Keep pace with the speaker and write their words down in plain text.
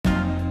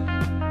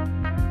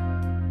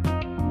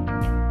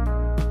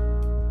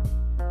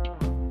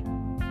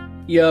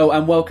Yo,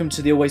 and welcome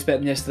to the Always Better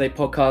Than Yesterday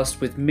podcast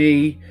with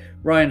me,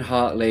 Ryan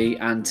Hartley,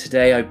 and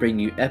today I bring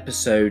you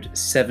episode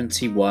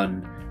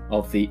 71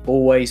 of the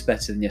Always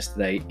Better Than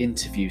Yesterday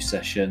interview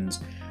sessions.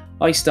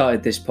 I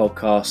started this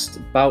podcast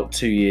about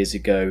 2 years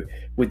ago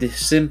with the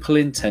simple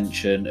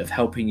intention of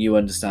helping you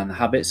understand the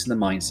habits and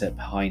the mindset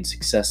behind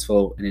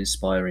successful and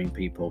inspiring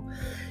people.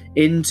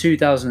 In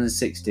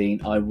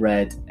 2016, I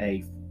read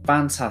a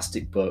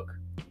fantastic book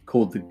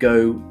called The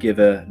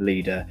Go-Giver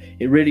Leader.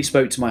 It really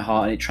spoke to my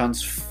heart and it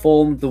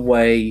transformed the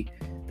way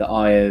that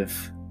I have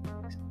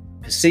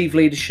perceived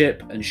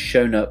leadership and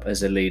shown up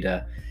as a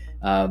leader.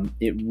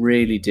 It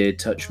really did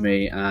touch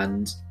me,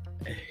 and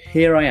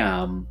here I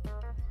am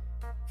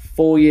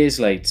 4 years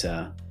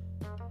later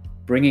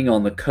bringing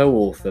on the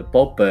co-author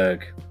Bob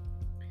Burg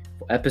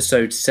for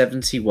episode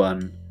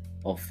 71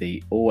 of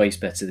the Always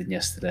Better Than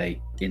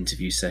Yesterday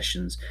interview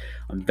sessions.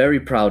 I'm very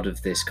proud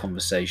of this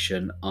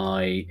conversation.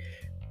 I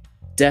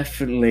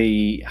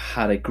definitely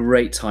had a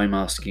great time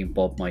asking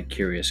Bob my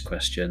curious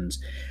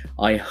questions.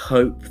 I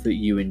hope that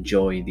you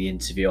enjoy the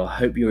interview. I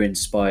hope you're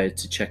inspired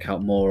to check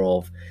out more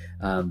of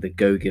the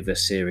Go-Giver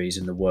series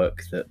and the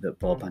work that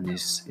Bob and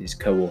his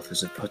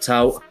co-authors have put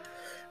out.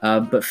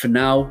 But for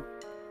now,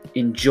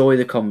 enjoy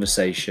the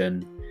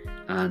conversation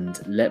and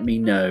let me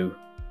know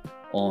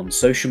on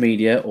social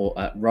media or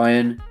at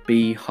Ryan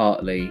B.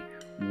 Hartley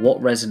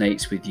what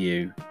resonates with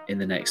you in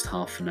the next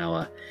half an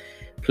hour.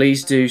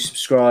 Please do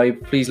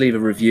subscribe, please leave a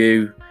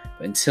review.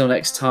 But until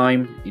next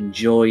time,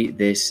 enjoy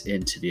this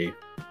interview.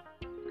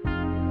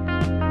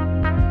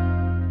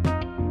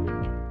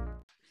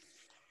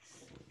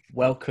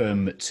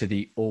 Welcome to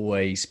the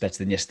Always Better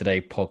Than Yesterday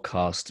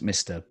podcast,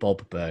 Mr.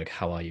 Bob Burg.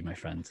 How are you, my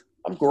friend?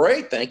 I'm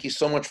great. Thank you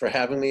so much for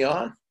having me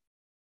on.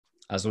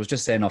 As I was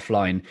just saying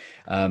offline,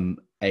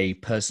 a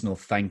personal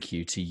thank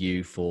you to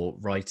you for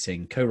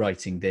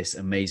co-writing this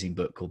amazing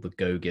book called The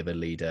Go-Giver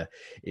Leader.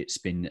 It's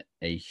been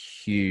a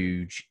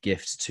huge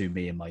gift to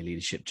me in my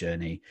leadership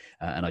journey.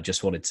 And I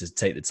just wanted to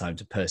take the time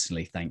to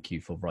personally thank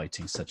you for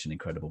writing such an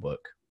incredible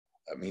book.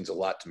 That means a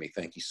lot to me.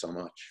 Thank you so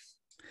much.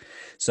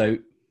 So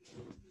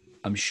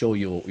I'm sure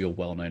you're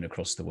well known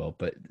across the world,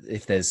 but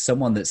if there's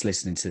someone that's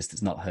listening to this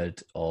that's not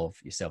heard of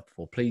yourself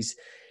before, please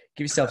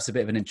give yourself a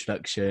bit of an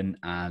introduction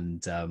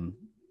and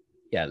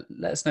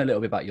let us know a little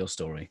bit about your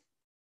story.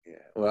 Yeah,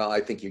 well, I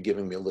think you're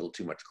giving me a little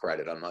too much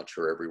credit. I'm not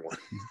sure everyone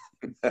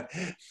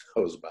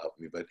knows about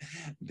me, but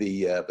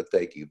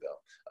thank you,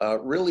 Bill.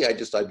 Really,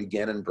 I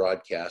began in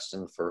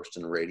broadcasting first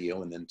in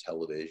radio and then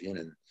television,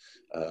 and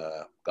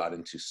got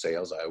into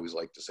sales. I always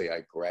like to say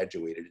I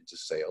graduated into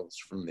sales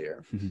from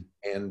there.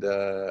 And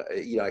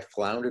I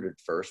floundered at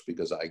first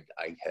because I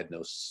had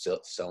no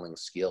selling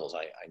skills.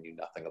 I knew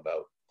nothing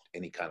about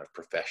any kind of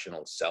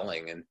professional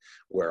selling, and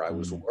where I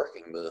was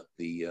working,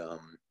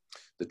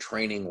 the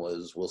training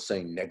was, we'll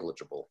say,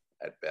 negligible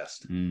at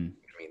best.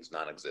 Which means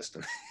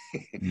non-existent.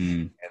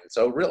 And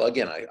so really,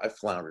 again, I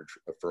floundered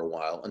for a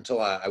while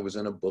until I was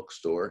in a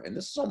bookstore, and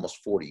this is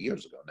almost 40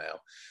 years ago now.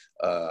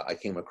 I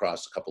came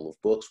across a couple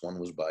of books. One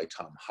was by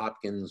Tom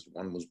Hopkins,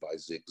 one was by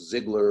Zig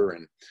Ziglar,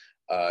 and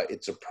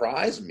it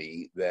surprised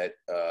me that,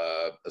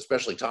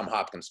 especially Tom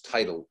Hopkins'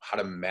 title, How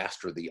to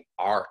Master the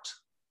Art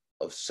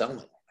of Selling.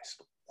 I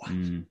said, what?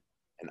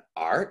 An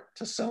art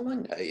to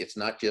selling? It's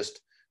not just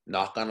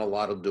knock on a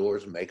lot of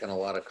doors, making a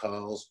lot of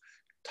calls,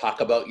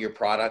 talk about your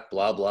product,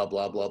 blah, blah,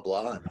 blah, blah,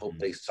 blah, and hope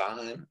they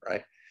sign,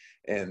 right?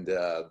 And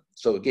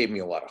so it gave me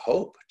a lot of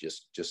hope,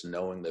 just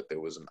knowing that there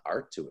was an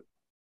art to it.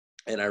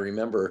 And I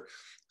remember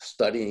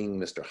studying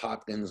Mr.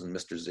 Hopkins and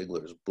Mr.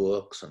 Ziglar's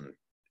books, and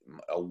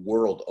a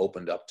world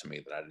opened up to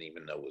me that I didn't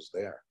even know was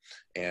there.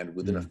 And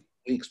within a few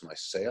weeks, my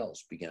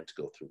sales began to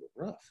go through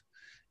the roof.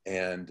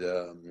 And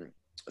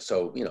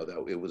so,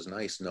 it was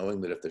nice knowing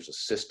that if there's a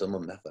system, a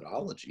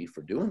methodology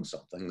for doing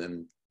something,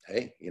 then,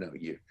 hey,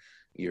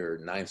 you're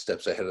 9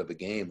 steps ahead of the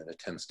game in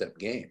a 10-step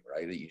game,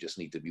 right? You just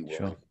need to be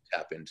willing to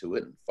tap into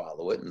it and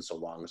follow it. And so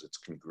long as it's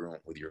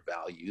congruent with your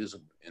values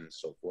and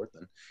so forth,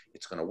 then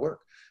it's going to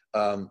work.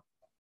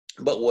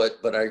 But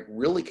what I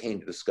really came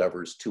to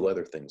discover is 2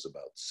 other things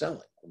about selling.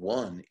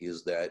 One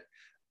is that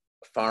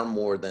far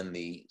more than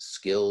the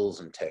skills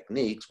and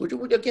techniques, which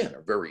again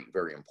are very,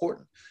 very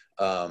important,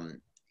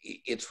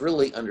 it's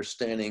really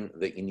understanding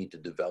that you need to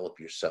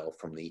develop yourself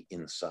from the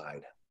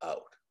inside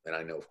out. And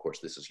I know, of course,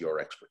 this is your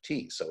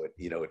expertise, so it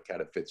kind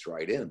of fits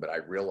right in, but I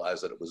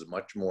realized that it was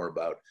much more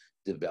about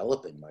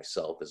developing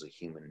myself as a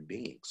human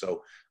being.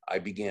 So I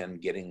began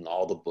getting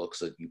all the books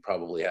that you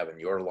probably have in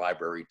your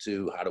library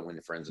too: How to Win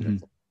Friends and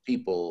Influence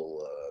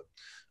People,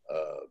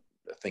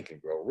 Think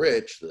and Grow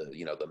Rich,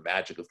 the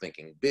Magic of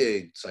Thinking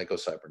Big,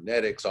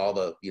 Psycho-Cybernetics, all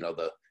the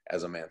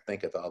As a Man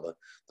Thinketh, all the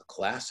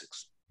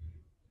classics.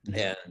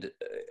 And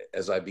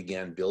as I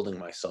began building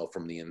myself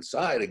from the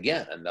inside,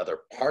 again,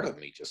 another part of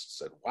me just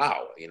said,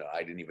 wow,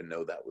 I didn't even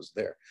know that was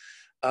there.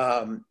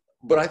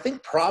 But I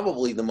think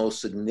probably the most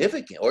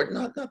significant, or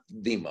not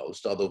the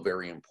most, although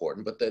very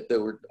important, but that there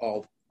were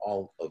all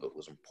of it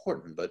was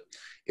important. But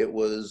it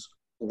was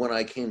when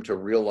I came to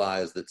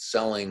realize that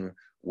selling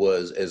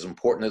was as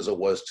important as it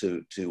was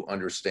to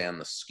understand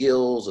the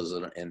skills,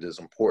 and as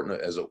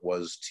important as it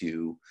was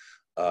to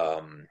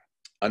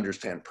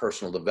understand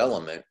personal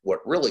development, what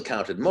really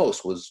counted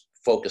most was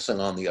focusing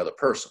on the other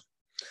person.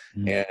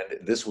 And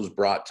this was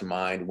brought to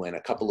mind when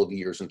a couple of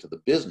years into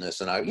the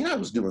business, and I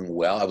was doing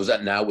well. I was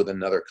now with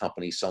another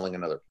company selling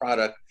another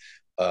product.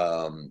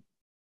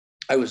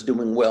 I was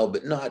doing well,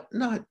 but not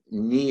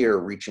near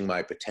reaching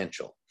my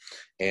potential.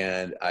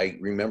 And I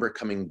remember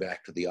coming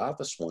back to the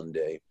office one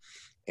day,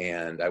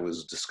 and I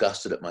was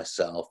disgusted at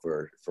myself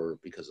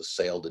because a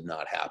sale did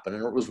not happen.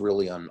 And it was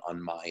really on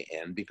my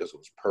end, because it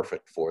was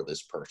perfect for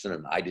this person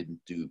and I didn't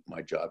do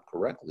my job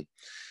correctly.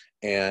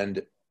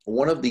 And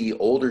one of the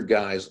older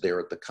guys there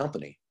at the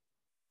company,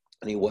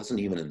 and he wasn't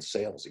even in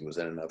sales, he was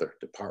in another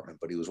department,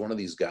 but he was one of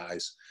these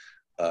guys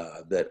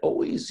that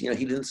always, he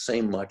didn't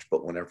say much,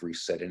 but whenever he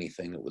said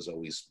anything, it was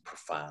always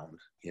profound,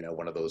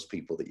 one of those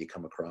people that you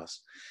come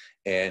across.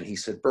 And he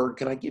said, "Bird,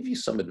 can I give you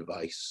some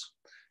advice?"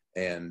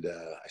 And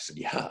I said,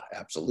 "Yeah,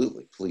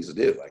 absolutely. Please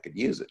do. I could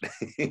use it."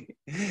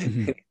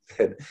 He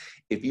said,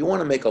 "If you want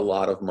to make a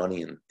lot of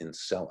money in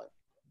selling,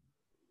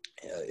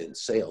 in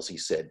sales," he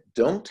said,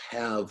 "don't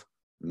have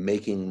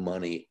making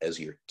money as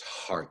your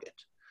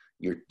target.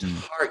 Your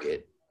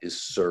target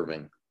is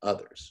serving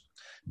others.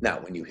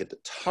 Now, when you hit the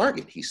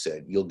target," he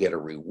said, "you'll get a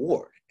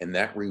reward, and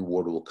that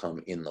reward will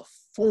come in the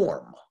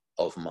form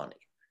of money.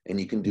 And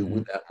you can do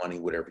with that money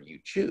whatever you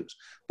choose.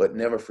 But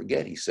never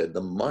forget," he said,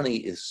 "the money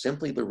is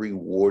simply the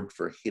reward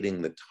for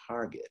hitting the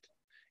target.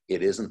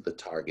 It isn't the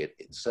target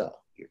itself.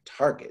 Your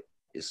target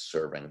is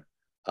serving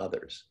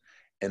others."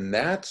 And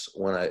that's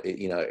when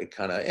it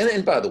kind of,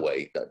 and by the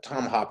way,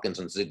 Tom Hopkins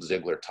and Zig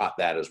Ziglar taught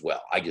that as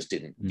well. I just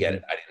didn't get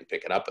it. I didn't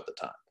pick it up at the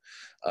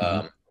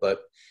time.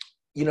 But,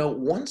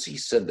 once he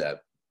said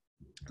that,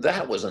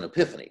 that was an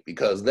epiphany,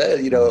 because that,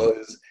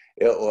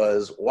 it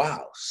was,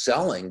 wow,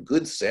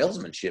 good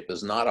salesmanship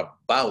is not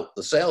about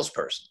the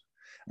salesperson.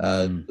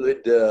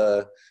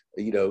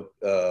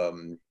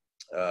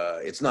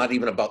 It's not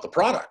even about the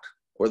product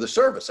or the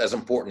service. As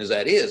important as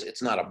that is,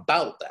 it's not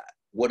about that.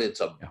 What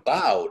it's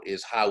about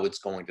is how it's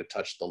going to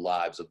touch the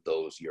lives of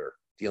those you're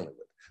dealing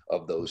with,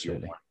 of those you're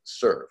wanting to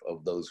serve,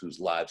 of those whose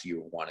lives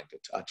you're wanting to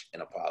touch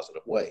in a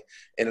positive way.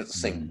 And it's the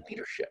same with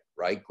leadership,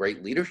 right?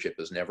 Great leadership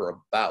is never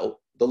about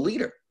the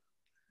leader.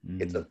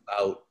 It's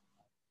about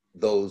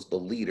those the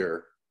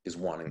leader is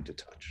wanting to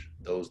touch,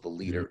 those the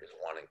leader is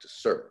wanting to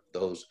serve,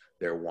 those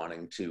they're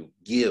wanting to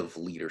give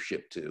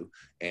leadership to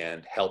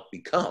and help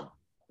become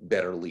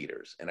better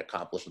leaders and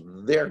accomplish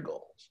their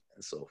goals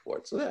and so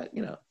forth. So that,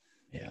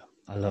 Yeah,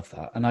 I love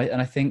that. And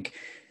I think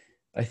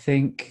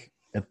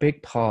a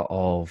big part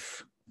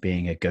of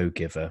being a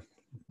go-giver,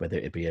 whether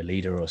it be a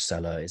leader or a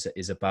seller,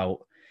 is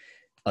about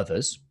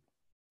others.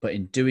 But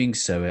in doing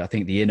so, I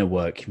think the inner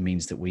work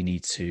means that we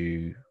need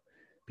to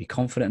be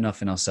confident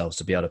enough in ourselves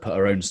to be able to put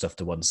our own stuff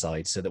to one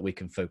side so that we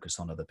can focus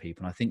on other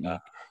people. And I think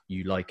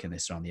you liken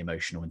this around the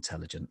emotional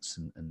intelligence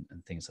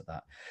and things like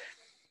that.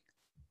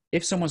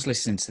 If someone's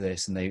listening to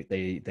this and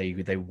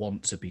they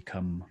want to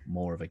become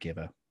more of a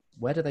giver,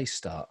 where do they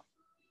start?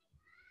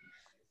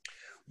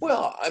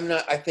 Well,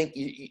 I think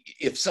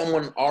if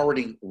someone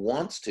already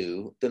wants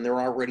to, then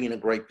they're already in a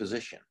great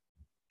position,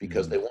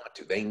 because they want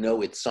to. They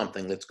know it's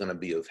something that's going to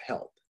be of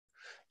help.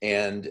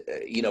 And,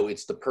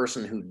 it's the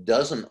person who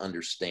doesn't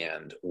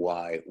understand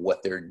why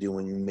what they're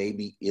doing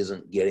maybe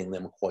isn't getting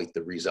them quite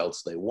the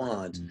results they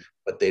want,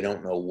 but they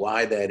don't know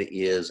why that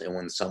is. And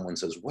when someone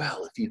says,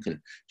 well, if you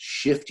can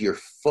shift your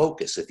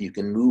focus, if you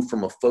can move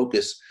from a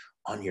focus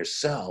on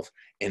yourself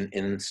and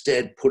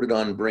instead put it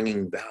on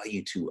bringing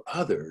value to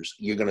others,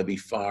 you're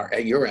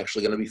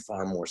actually going to be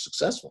far more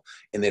successful.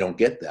 And they don't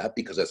get that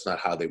because that's not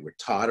how they were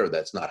taught, or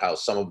that's not how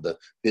some of the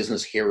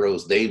business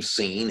heroes they've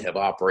seen have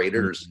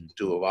operated or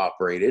to have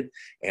operated.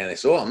 And they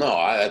say, "Oh no,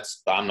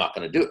 I'm not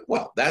going to do it."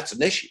 Well, that's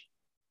an issue,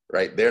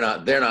 right? They're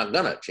not going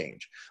to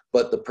change.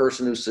 But the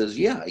person who says,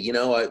 "Yeah,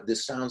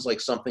 this sounds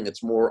like something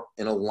that's more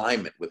in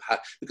alignment with how,"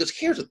 because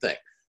here's the thing.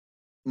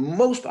 I'm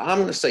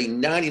going to say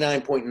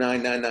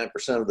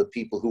 99.999% of the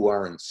people who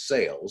are in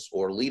sales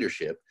or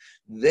leadership,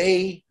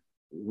 they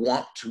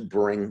want to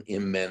bring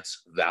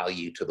immense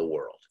value to the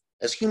world.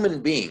 As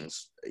human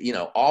beings,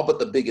 all but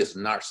the biggest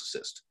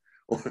narcissist,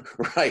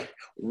 right,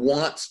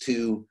 wants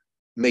to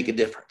make a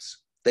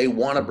difference. They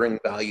want to bring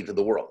value to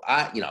the world.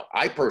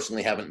 I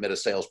personally haven't met a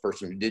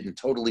salesperson who didn't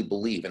totally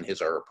believe in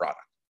his or her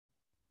product.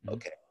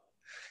 Okay.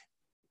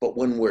 But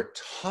when we're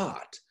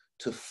taught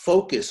to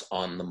focus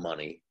on the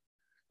money,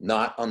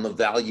 not on the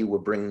value we're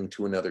bringing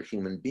to another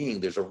human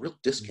being, there's a real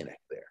disconnect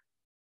there.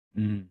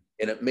 And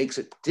it makes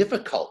it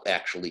difficult,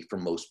 actually, for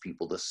most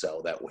people to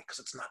sell that way because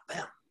it's not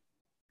them.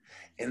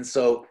 And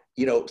so,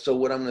 so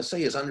what I'm going to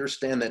say is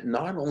understand that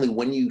not only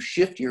when you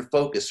shift your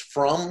focus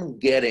from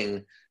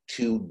getting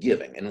to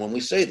giving, and when we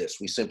say this,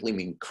 we simply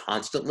mean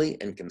constantly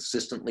and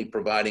consistently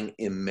providing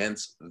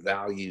immense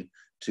value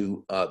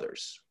to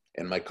others.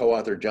 And my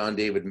co-author, John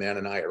David Mann,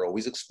 and I are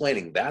always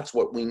explaining that's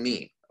what we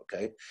mean.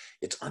 Okay.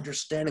 It's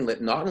understanding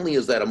that not only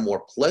is that a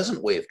more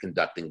pleasant way of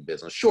conducting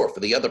business, sure, for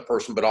the other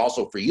person, but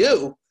also for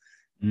you,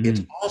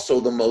 it's also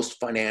the most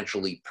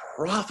financially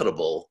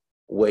profitable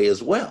way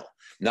as well.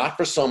 Not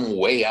for some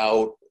way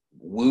out,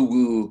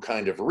 woo-woo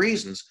kind of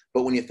reasons,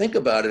 but when you think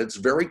about it, it's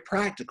very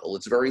practical.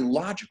 It's very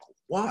logical.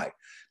 Why?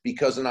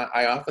 Because, and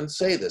I often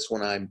say this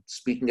when I'm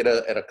speaking at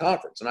a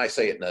conference, and I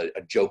say it in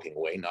a joking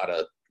way, not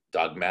a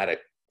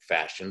dogmatic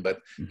fashion, but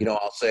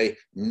I'll say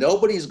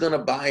nobody's going to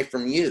buy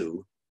from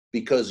you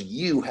because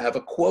you have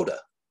a quota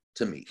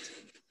to meet.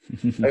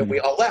 And we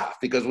all laugh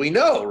because we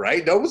know,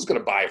 right? No one's going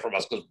to buy from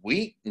us because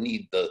we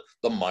need the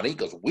money,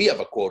 because we have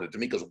a quota to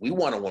meet, because we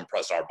want to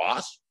impress our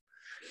boss.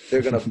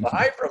 They're going to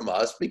buy from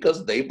us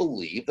because they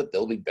believe that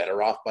they'll be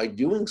better off by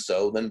doing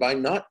so than by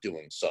not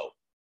doing so.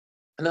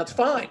 And that's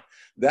fine.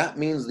 That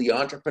means the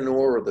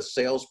entrepreneur or the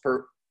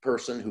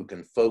salesperson who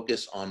can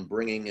focus on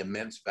bringing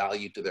immense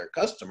value to their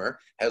customer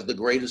has the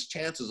greatest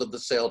chances of the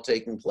sale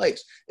taking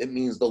place. It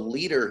means the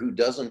leader who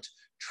doesn't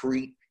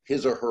treat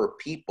his or her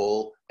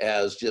people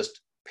as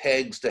just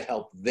pegs to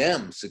help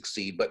them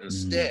succeed, but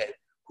instead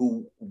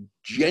who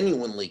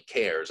genuinely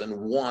cares and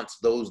wants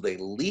those they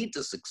lead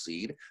to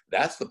succeed,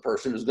 that's the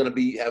person who's going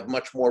to have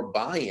much more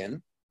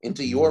buy-in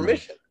into your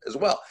mission as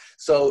well.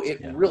 So it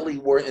really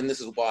and this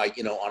is why,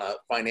 on a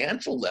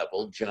financial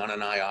level, John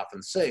and I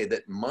often say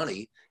that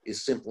money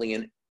is simply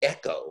an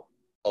echo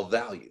of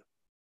value,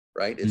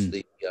 right? It's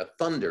the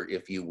thunder,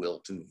 if you will,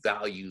 to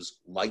value's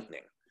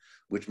lightning,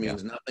 which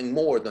means nothing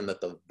more than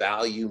that the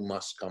value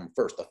must come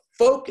first. The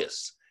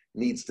focus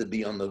needs to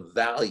be on the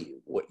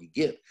value, what you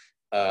give.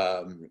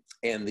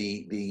 And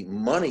the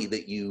money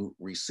that you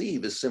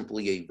receive is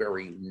simply a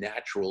very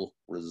natural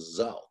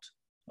result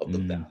of the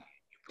value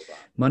you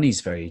provide.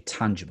 Money's very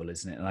tangible,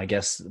 isn't it? And I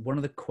guess one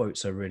of the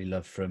quotes I really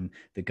love from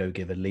the Go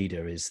Giver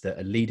leader is that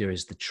a leader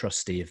is the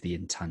trustee of the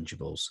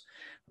intangibles.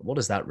 What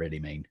does that really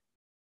mean?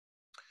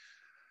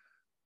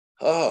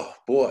 Oh,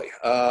 boy.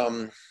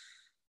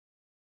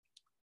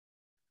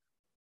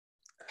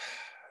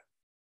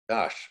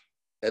 Gosh.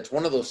 It's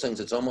one of those things,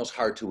 it's almost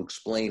hard to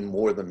explain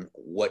more than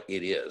what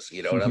it is.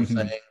 You know what I'm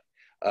saying?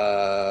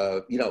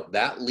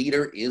 That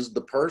leader is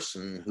the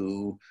person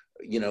who,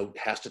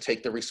 has to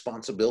take the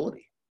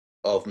responsibility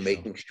of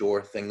making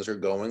sure things are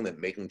going,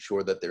 making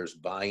sure that there's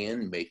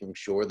buy-in, making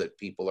sure that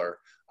people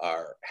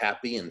are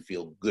happy and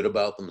feel good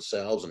about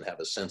themselves and have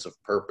a sense of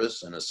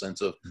purpose and a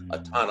sense of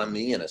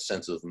autonomy and a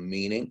sense of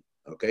meaning.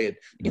 Okay.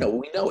 We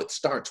know it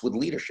starts with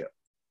leadership.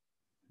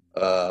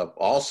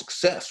 All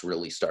success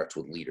really starts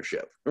with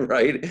leadership,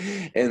 right?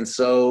 And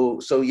so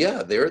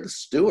yeah, they're the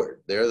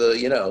steward. They're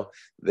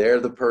they're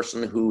the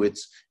person who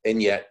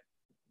and yet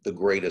the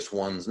greatest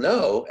ones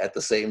know at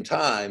the same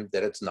time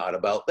that it's not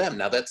about them.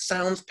 Now that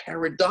sounds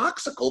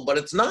paradoxical, but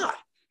it's not.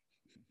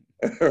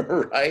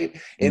 Right?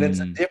 And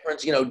it's a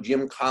difference,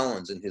 Jim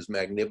Collins in his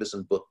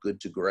magnificent book, Good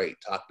to Great,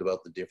 talked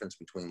about the difference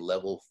between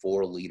level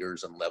 4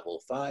 leaders and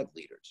level 5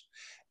 leaders.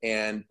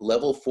 And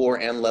level 4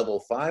 and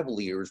level 5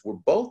 leaders were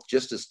both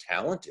just as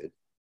talented,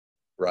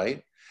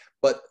 right?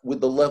 But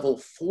with the level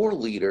 4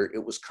 leader,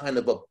 it was kind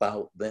of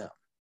about them.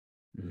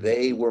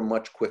 They were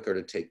much quicker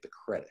to take the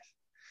credit.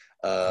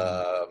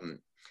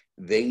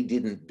 They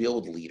didn't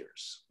build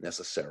leaders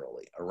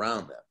necessarily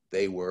around them.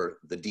 They were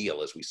the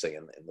deal, as we say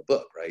in the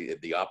book, right?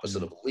 The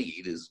opposite of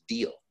lead is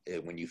deal,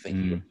 when you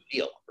think you're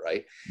deal,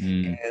 right?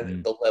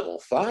 And the level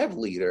 5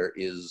 leader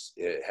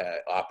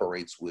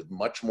operates with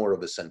much more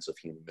of a sense of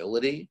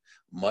humility,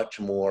 much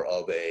more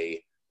of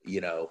a,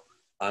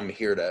 I'm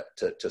here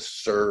to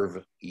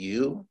serve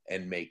you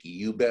and make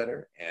you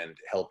better and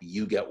help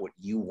you get what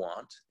you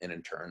want. And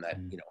in turn, that,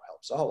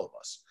 helps all of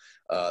us.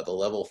 The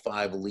level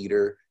 5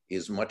 leader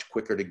is much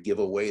quicker to give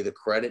away the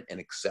credit and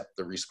accept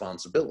the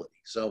responsibility.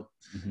 So,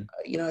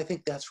 I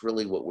think that's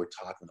really what we're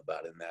talking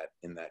about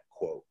in that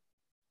quote.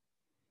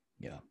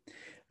 Yeah.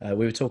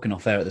 We were talking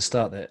off air at the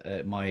start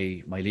that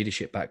my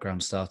leadership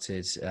background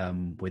started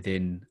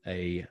within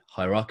a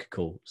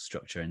hierarchical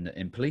structure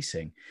in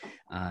policing.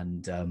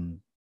 And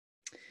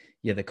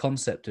the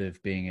concept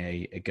of being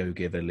a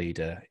go-giver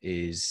leader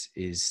is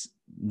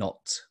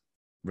not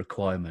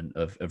requirement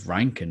of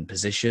rank and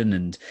position,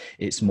 and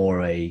it's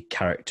more a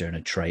character and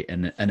a trait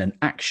and an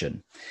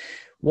action.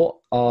 What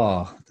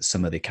are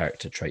some of the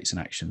character traits and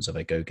actions of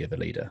a go-giver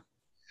leader?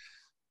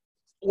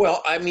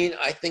 Well, I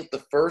think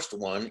the first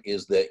one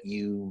is that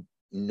you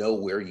know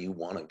where you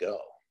want to go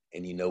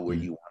and you know where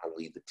you want to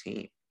lead the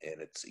team.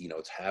 And it's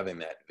having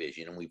that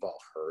vision, and we've all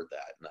heard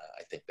that. And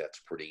I think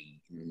that's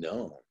pretty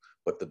known.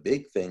 But the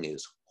big thing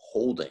is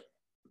holding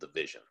the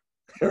vision,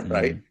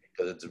 right?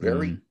 Because it's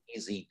very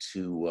easy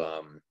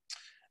to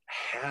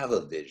have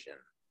a vision.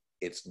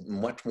 It's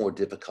much more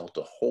difficult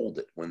to hold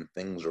it when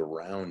things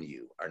around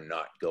you are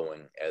not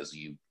going as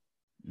you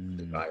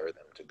desire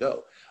them to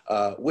go,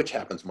 which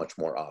happens much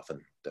more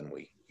often than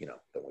we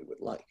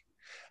would like.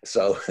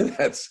 So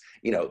that's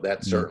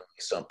certainly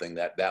something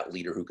that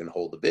leader who can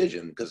hold the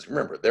vision, because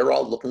remember, they're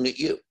all looking at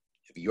you.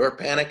 If you're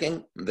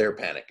panicking, they're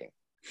panicking.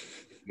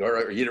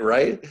 You're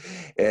right.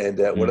 And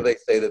what do they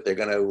say? That they're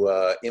going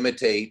to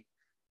imitate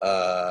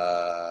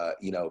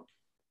you know,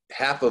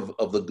 half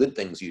of the good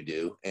things you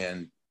do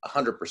and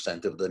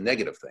 100% of the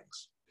negative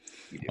things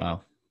you do.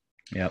 Wow.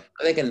 Yep.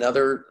 I think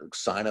another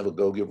sign of a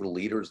go-giver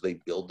leader is they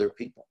build their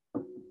people.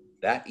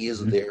 That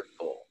is their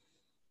goal.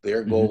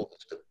 Their goal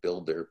is to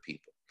build their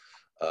people.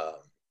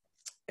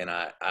 And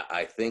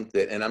I think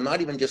that, and I'm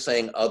not even just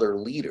saying other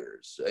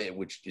leaders,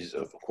 which is,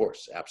 of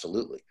course,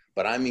 absolutely,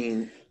 but I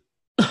mean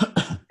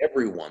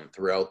everyone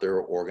throughout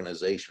their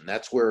organization.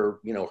 That's where,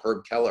 you know,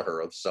 Herb Kelleher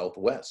of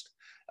Southwest,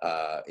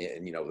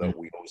 and, you know, that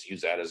we always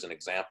use that as an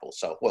example.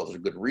 Well, there's a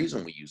good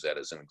reason we use that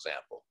as an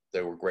example.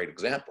 They were a great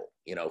example,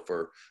 you know,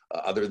 for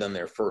other than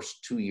their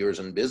first 2 years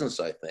in business,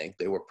 I think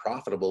they were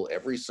profitable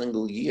every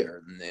single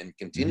year and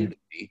continue to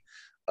be,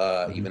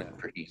 even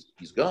after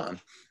he's gone,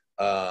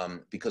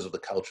 because of the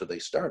culture they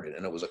started.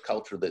 And it was a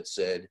culture that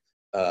said,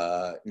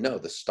 no,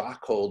 the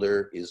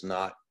stockholder is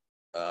not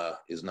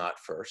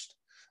first.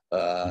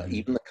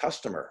 Even the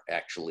customer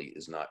actually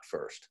is not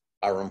first.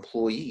 Our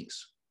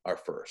employees are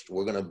first.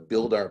 We're going to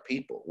build our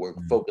people. We're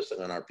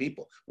focusing on our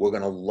people. We're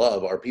going to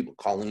love our people.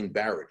 Colleen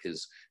Barrett,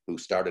 who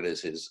started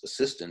as his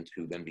assistant,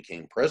 who then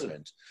became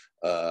president,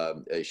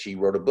 she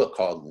wrote a book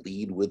called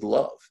Lead with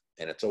Love.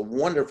 And it's a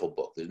wonderful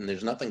book. And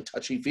there's nothing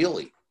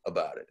touchy-feely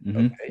about it.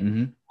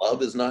 Okay?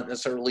 Love is not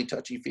necessarily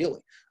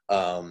touchy-feely.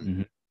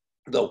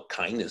 Though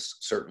kindness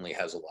certainly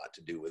has a lot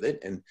to do with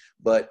it.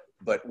 But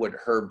what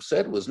Herb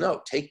said was,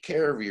 no, take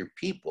care of your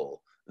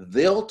people.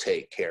 They'll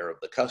take care of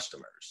the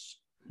customers.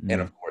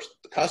 And of course,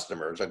 the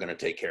customers are going to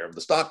take care of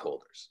the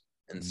stockholders.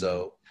 And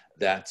so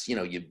that's, you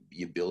know,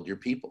 you build your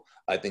people.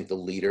 I think the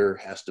leader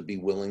has to be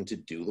willing to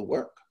do the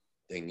work.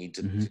 They need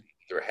to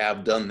either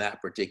have done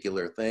that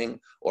particular thing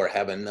or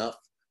have enough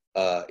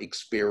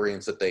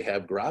experience that they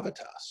have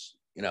gravitas,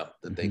 you know,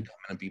 that they come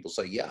in and people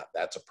say, yeah,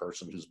 that's a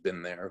person who's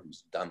been there,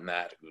 who's done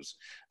that, who's,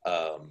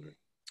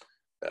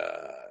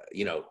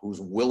 you know, who's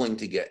willing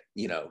to get,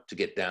 you know, to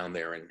get down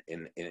there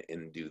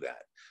and do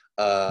that.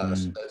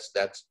 So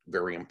that's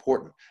very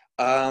important.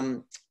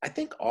 I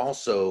think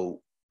also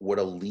what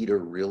a leader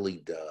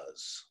really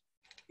does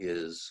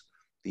is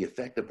the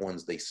effective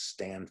ones, they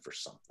stand for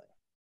something.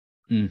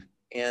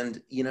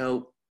 And, you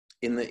know,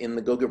 in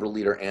the Go-Giver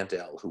leader, Aunt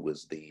Elle, who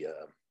was the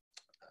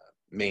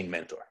main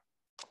mentor,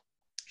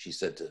 she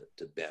said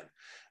to Ben,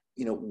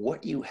 you know,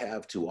 what you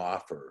have to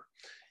offer,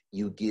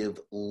 you give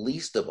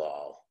least of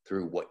all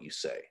through what you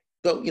say.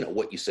 Though, you know,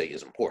 what you say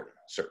is important,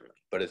 certainly,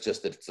 but it's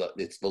just that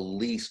it's the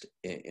least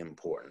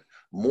important.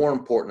 More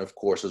important, of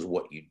course, is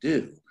what you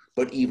do,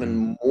 but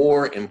even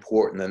more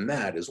important than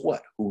that is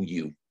what? Who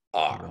you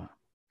are.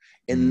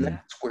 And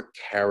that's where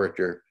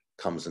character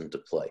comes into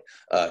play.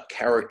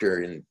 Character,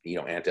 and, you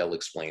know, Aunt Elle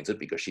explains it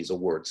because she's a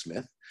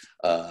wordsmith,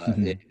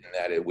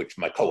 which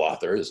my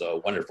co-author is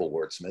a wonderful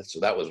wordsmith. So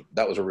that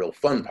was a real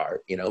fun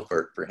part, you know,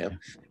 for him.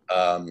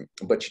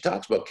 But she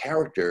talks about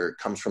character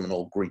comes from an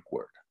old Greek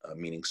word,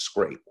 meaning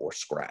scrape or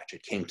scratch.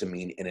 It came to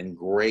mean an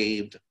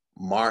engraved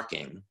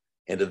marking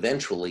and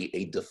eventually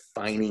a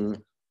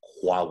defining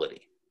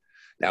quality.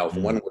 Now, if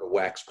one were to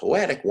wax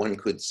poetic, one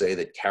could say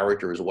that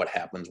character is what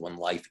happens when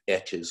life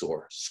etches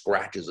or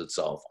scratches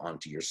itself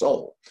onto your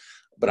soul.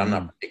 But I'm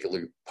not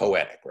particularly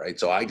poetic, right?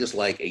 So I just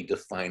like a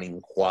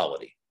defining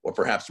quality, or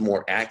perhaps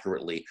more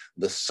accurately,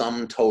 the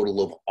sum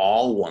total of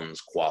all one's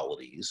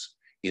qualities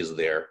is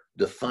their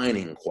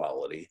defining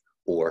quality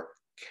or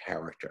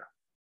character.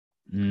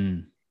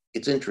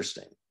 It's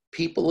interesting.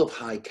 People of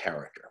high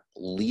character,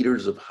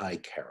 leaders of high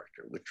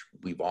character, which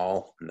we've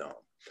all known,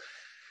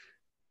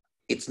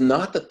 it's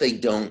not that they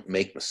don't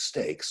make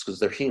mistakes, because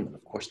they're human.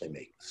 Of course they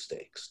make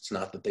mistakes. It's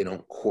not that they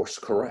don't course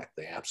correct.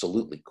 They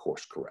absolutely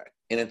course correct.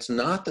 And it's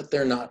not that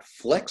they're not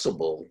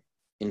flexible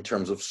in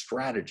terms of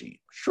strategy.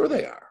 Sure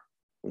they are.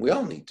 We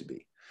all need to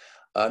be.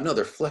 No,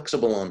 they're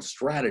flexible on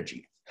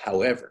strategy.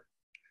 However,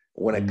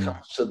 when it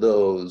comes to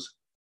those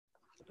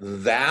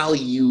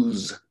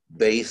values-based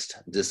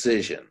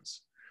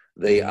decisions,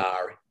 they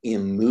are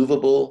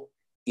immovable,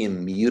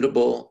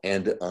 immutable,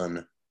 and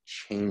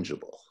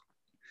unchangeable.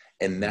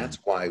 And that's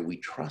why we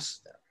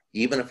trust them.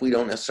 Even if we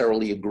don't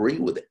necessarily agree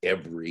with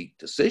every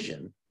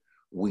decision,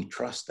 we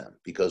trust them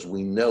because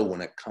we know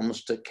when it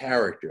comes to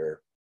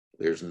character,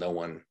 there's no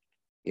one,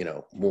 you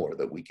know, more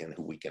that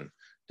who we can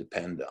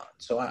depend on.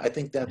 So I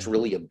think that's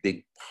really a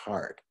big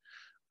part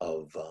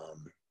of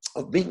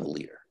being a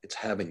leader. It's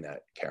having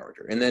that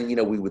character. And then, you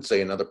know, we would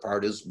say another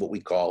part is what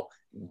we call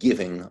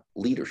giving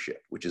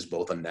leadership, which is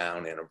both a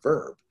noun and a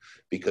verb,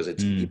 because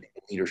it's giving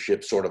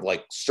leadership, sort of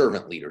like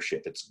servant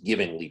leadership. It's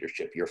giving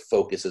leadership. Your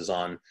focus is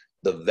on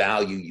the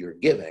value you're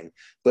giving,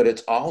 but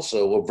it's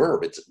also a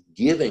verb. It's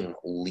giving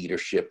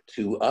leadership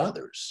to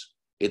others.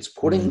 It's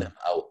putting them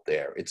out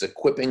there. It's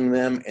equipping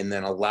them and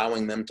then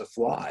allowing them to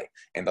fly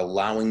and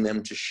allowing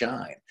them to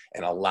shine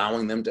and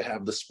allowing them to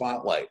have the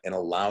spotlight and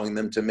allowing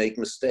them to make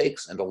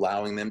mistakes and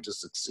allowing them to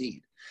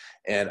succeed.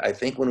 And I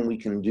think when we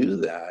can do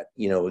that,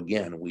 you know,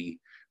 again, we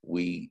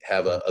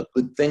have a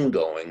good thing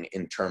going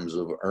in terms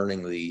of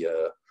earning the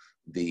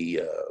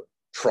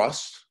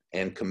trust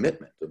and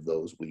commitment of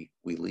those we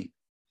lead.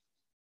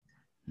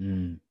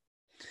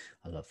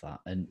 I love that.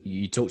 And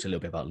you talked a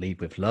little bit about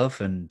lead with love,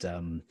 and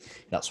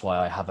that's why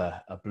I have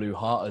a blue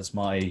heart as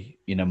my,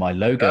 my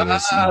logo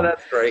is,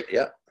 That's great.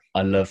 Yeah.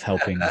 I love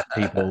helping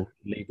people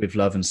lead with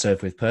love and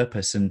serve with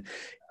purpose. And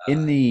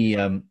in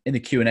the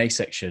Q&A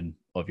section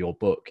of your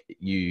book,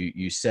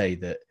 you say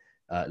that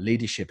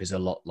leadership is a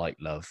lot like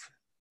love.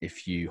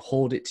 If you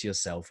hoard it to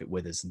yourself, it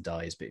withers and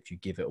dies. But if you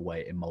give it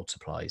away, it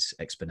multiplies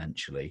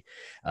exponentially.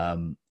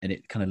 And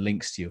it kind of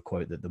links to your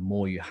quote that the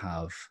more you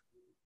have,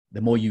 the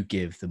more you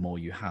give, the more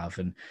you have.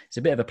 And it's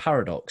a bit of a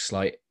paradox.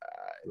 Like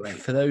Right.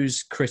 for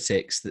those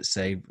critics that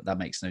say that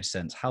makes no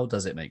sense, how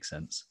does it make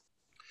sense?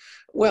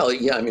 Well,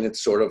 yeah, I mean,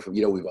 it's sort of,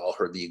 we've all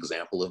heard the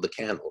example of the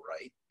candle,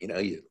 right?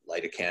 You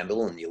light a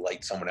candle and you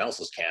light someone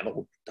else's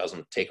candle. It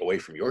doesn't take away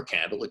from your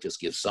candle. It just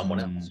gives someone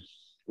else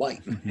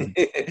light.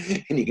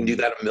 And you can do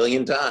that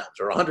 1,000,000 times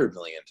or 100,000,000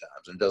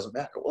 times, and it doesn't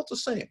matter. Well, it's the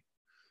same.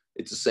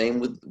 It's the same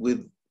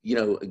with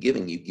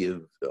giving. You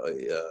give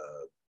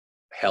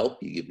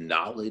help, you give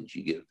knowledge,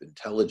 you give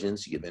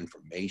intelligence, you give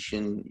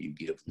information, you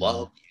give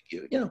love,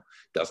 you give,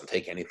 doesn't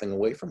take anything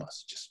away from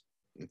us. Just,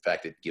 in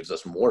fact, it gives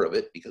us more of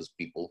it because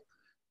people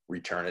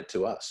return it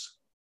to us.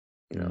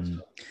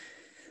 So.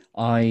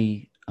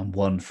 I am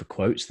one for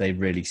quotes. They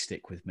really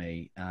stick with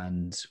me.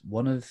 And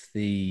one of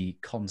the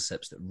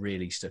concepts that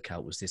really stuck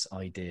out was this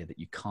idea that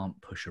you can't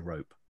push a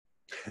rope.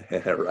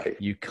 Right.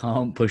 You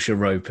can't push a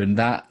rope. And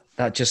that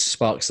just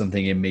sparked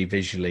something in me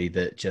visually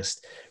that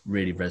just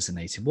really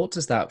resonated. What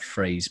does that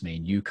phrase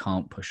mean? You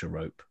can't push a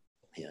rope.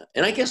 Yeah.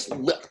 And I guess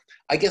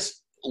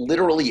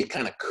literally you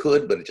kind of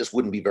could, but it just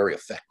wouldn't be very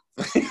effective.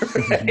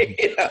 Right? I mean,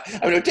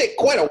 it would take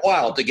quite a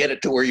while to get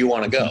it to where you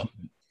want to go.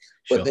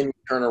 Sure. But then you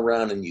turn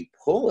around and you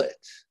pull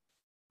it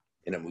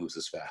and it moves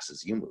as fast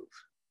as you move.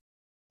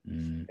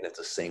 And it's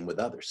the same with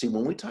others. See,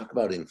 when we talk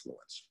about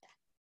influence,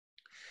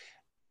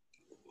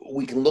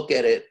 we can look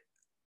at it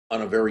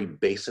on a very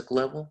basic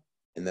level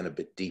and then a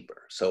bit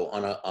deeper. So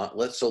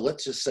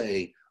let's just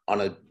say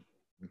on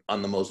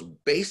the most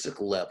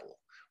basic level,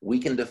 we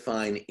can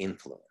define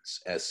influence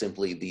as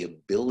simply the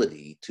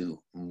ability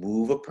to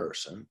move a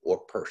person or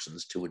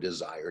persons to a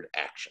desired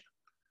action,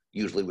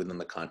 usually within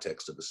the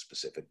context of a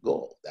specific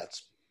goal.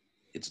 That's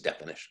its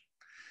definition.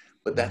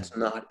 But that's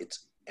not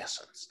its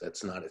essence.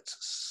 That's not its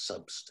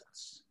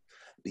substance.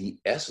 The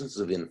essence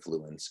of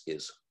influence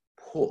is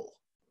pull,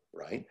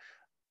 right?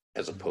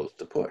 As opposed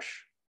to push.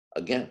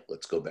 Again,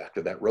 let's go back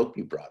to that rope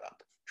you brought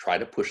up. Try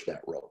to push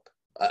that rope.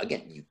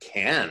 Again, you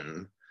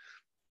can,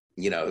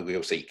 we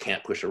always say you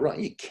can't push a rope.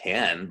 You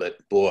can, but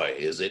boy,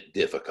 is it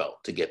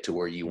difficult to get to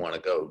where you want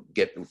to go,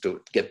 get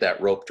that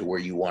rope to where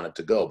you want it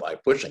to go by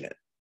pushing it,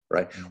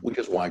 right? Which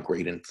is why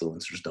great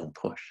influencers don't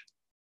push.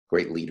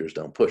 Great leaders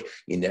don't push.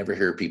 You never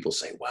hear people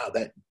say, wow,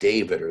 that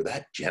David or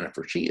that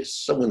Jennifer, she is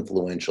so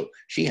influential.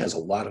 She has a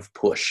lot of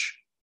push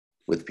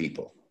with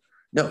people.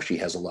 No, she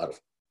has a lot of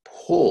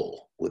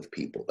pull with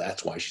people.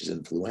 That's why she's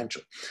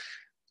influential.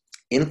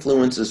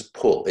 Influence is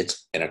pull.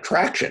 It's an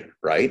attraction,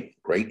 right?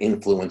 Great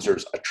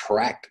influencers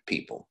attract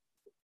people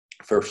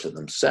first to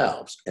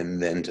themselves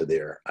and then to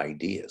their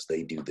ideas.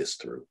 They do this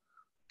through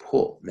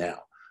pull.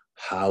 Now,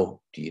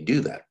 how do you do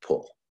that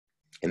pull?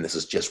 And this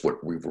is just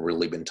what we've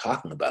really been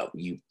talking about.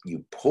 You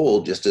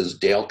pull, just as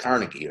Dale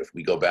Carnegie, if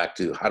we go back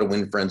to How to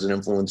Win Friends and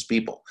Influence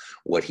People,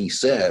 what he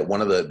said,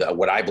 one of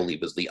what I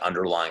believe is the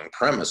underlying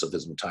premise of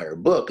his entire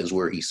book is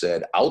where he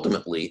said,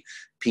 ultimately,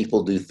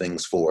 people do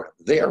things for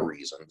their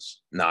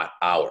reasons, not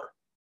our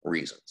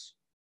reasons,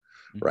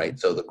 right?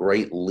 So the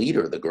great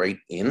leader, the great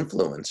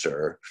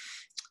influencer,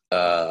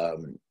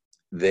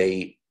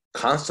 they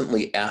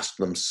constantly ask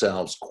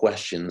themselves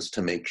questions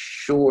to make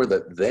sure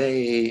that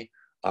they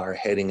are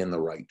heading in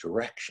the right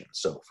direction.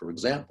 So, for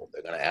example,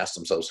 they're going to ask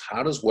themselves,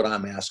 how does what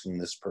I'm asking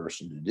this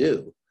person to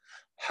do,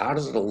 how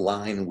does it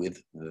align with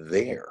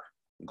their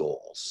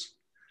goals?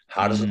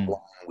 How does it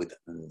align with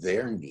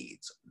their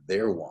needs,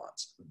 their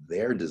wants,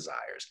 their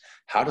desires?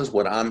 How does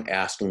what I'm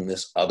asking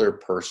this other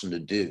person to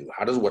do,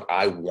 how does what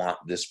I want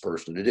this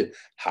person to do,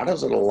 how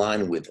does it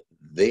align with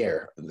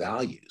their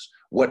values?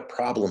 What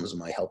problems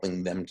am I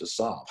helping them to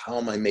solve? How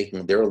am I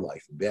making their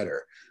life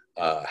better,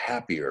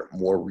 happier,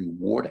 more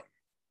rewarding?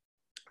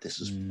 This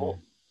is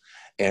pull.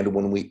 And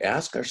when we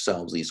ask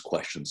ourselves these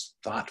questions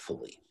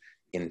thoughtfully,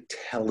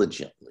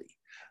 intelligently,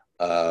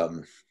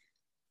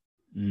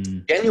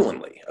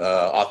 genuinely,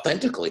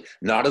 authentically,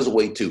 not as a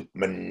way to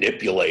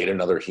manipulate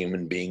another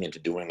human being into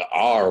doing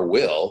our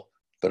will,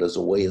 but as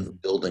a way of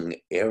building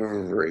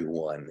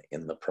everyone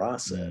in the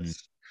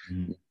process.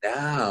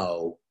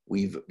 Now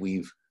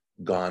we've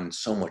gone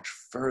so much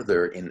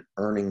further in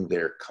earning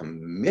their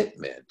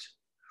commitment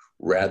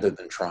rather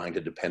than trying to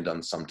depend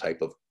on some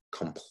type of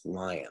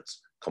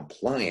compliance.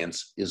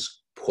 Compliance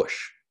is push.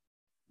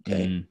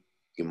 Okay.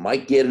 You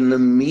might get an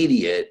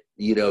immediate,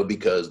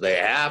 because they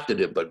have to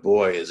do, but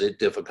boy, is it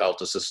difficult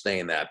to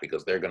sustain that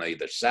because they're going to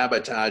either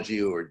sabotage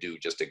you or do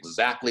just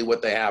exactly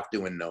what they have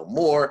to and no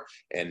more.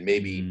 And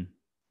maybe,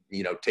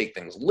 take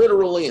things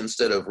literally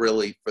instead of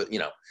really,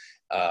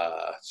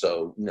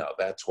 So no,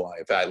 that's why.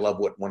 If I love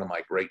what one of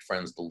my great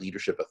friends, the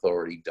leadership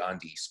authority,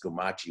 Dondi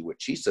Scumaci,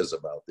 what she says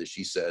about this.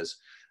 She says,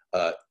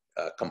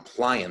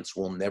 compliance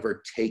will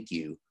never take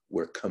you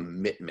where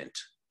commitment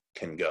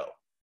can go.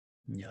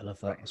 Yeah, I love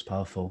that. It's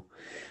powerful.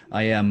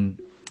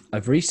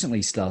 I've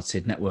recently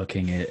started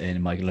networking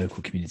in my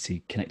local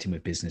community, connecting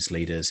with business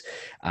leaders,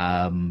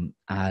 and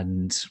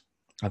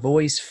I've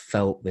always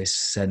felt this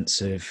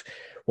sense of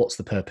what's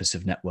the purpose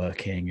of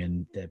networking,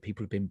 and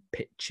people have been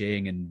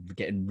pitching and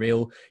getting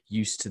real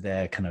used to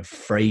their kind of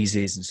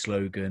phrases and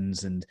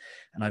slogans, and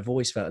I've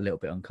always felt a little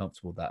bit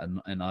uncomfortable with that.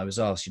 And I was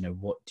asked,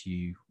 why do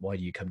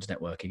you come to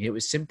networking? It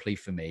was simply,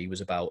 for me,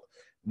 was about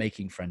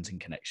making friends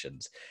and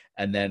connections.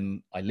 And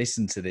then I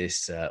listened to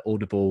this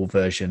audible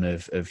version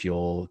of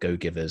your Go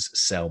Givers,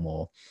 Sell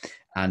More,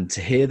 and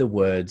to hear the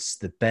words,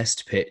 the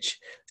best pitch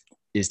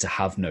is to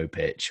have no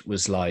pitch,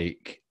 was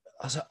like,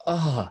 I was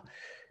like,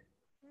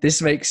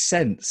 this makes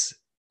sense.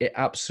 It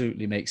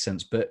absolutely makes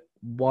sense. But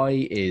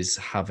why is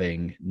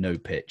having no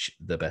pitch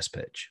the best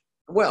pitch?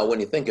 Well, when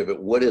you think of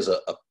it, what is a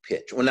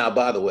pitch? Well, now,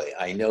 by the way,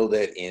 I know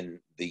that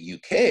in the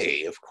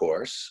UK, of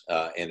course,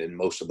 and in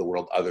most of the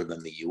world other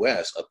than the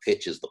US, a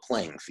pitch is the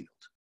playing field,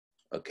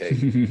 okay,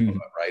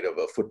 right, of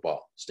a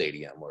football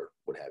stadium or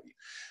what have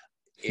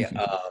you.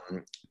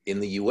 In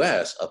the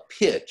US, a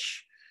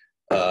pitch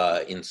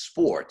in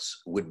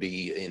sports would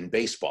be in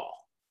baseball.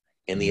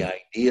 And the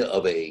idea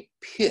of a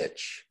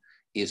pitch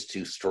is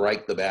to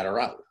strike the batter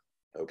out,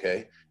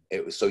 okay?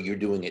 So you're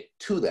doing it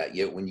to that.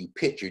 Yet when you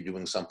pitch, you're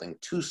doing something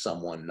to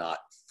someone, not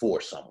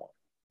for someone.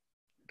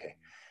 Okay.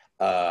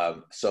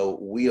 So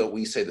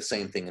we say the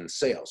same thing in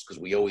sales, because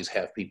we always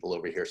have people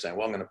over here saying,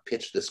 well, I'm going to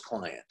pitch this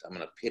client. I'm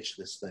going to pitch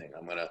this thing.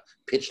 I'm going to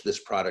pitch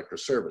this product or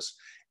service.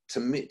 To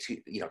me,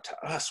 to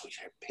us, we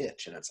hear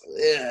pitch, and it's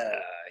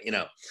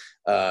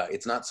like,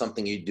 it's not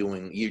something you're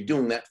doing. You're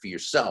doing that for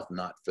yourself,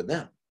 not for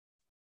them.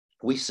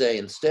 We say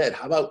instead,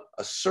 how about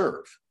a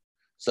serve?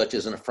 Such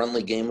as in a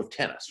friendly game of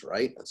tennis,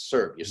 right? A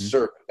serve, you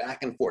serve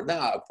back and forth.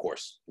 Now, of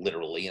course,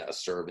 literally a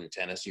serve in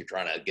tennis, you're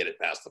trying to get it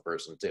past the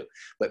person too.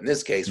 But in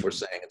this case, we're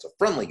saying it's a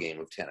friendly game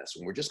of tennis,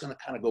 and we're just going to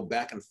kind of go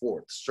back and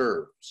forth,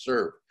 serve,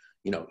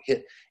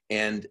 hit.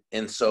 And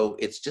so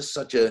it's just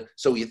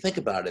so you think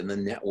about it in the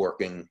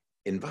networking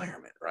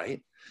environment,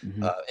 right?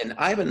 And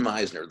Ivan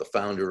Misner, the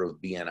founder of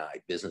BNI,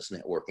 Business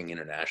Networking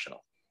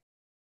International,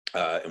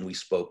 and we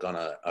spoke on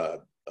a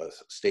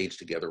stage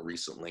together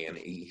recently, and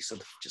he said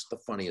just the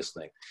funniest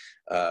thing.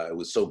 It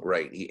was so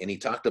great. He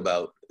talked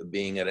about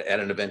being at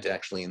an event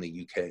actually in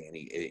the UK, and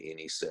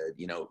he said,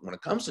 when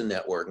it comes to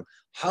networking,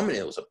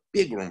 it was a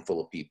big room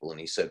full of people, and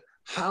he said,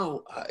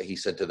 he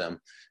said to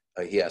them,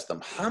 he asked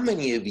them, how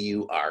many of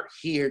you are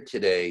here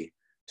today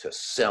to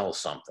sell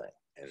something?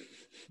 And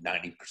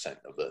 90%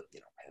 of the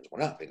hands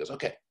went up. He goes,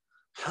 okay,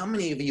 how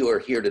many of you are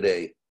here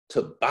today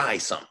to buy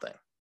something?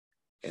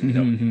 And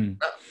no.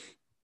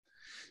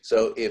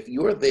 So if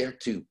you're there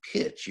to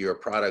pitch your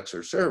products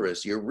or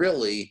service, you're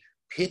really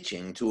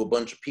pitching to a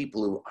bunch of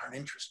people who aren't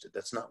interested.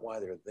 That's not why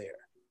they're there.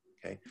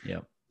 Okay.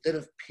 Yeah. Instead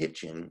of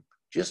pitching,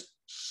 just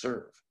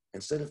serve.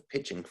 Instead of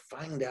pitching,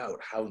 find out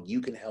how you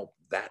can help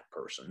that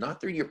person,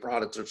 not through your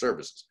products or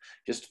services.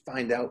 Just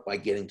find out by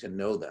getting to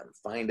know them.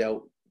 Find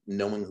out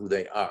knowing who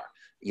they are.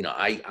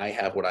 I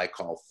have what I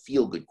call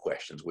feel-good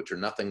questions, which are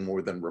nothing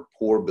more than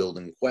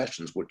rapport-building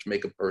questions, which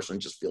make a person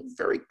just feel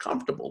very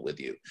comfortable with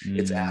you.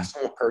 It's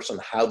asking a person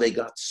how they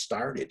got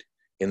started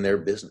in their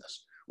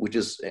business, which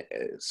is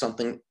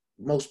something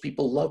most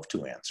people love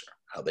to answer,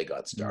 how they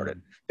got started.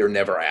 They're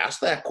never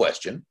asked that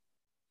question,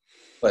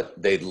 but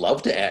they'd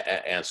love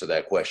to answer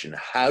that question.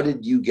 How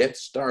did you get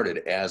started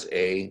as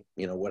a,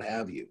 what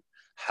have you?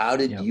 How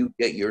did you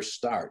get your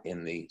start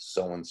in the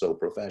so-and-so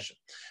profession?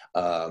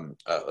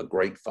 A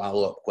great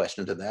follow-up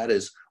question to that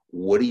is,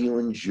 what do you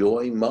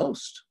enjoy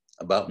most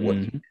about what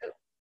you do,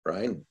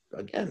 right?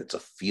 Again, it's a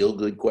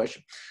feel-good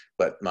question.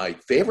 But my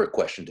favorite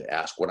question to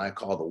ask, what I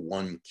call the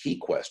one key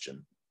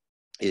question,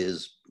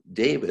 is,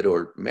 David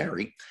or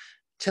Mary,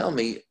 tell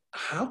me,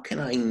 how can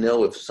I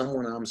know if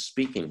someone I'm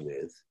speaking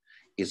with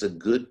is a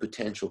good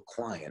potential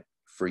client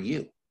for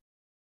you?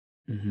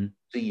 So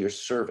you're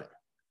serving,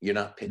 you're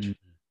not pitching.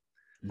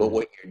 But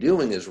what you're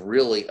doing is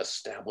really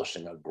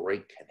establishing a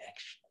great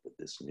connection with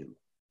this new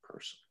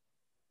person.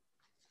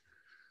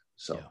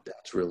 So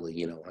that's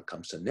really, when it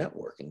comes to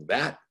networking,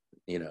 that,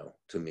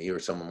 to me, or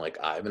someone like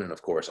Ivan, and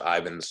of course,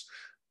 Ivan's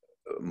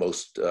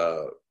most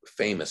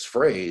famous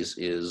phrase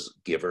is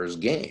giver's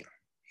game,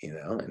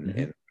 and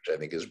which I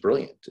think is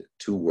brilliant.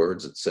 2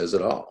 words that says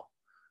it all.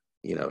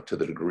 To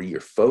the degree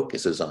your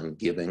focus is on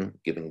giving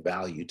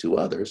value to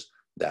others,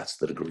 that's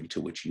the degree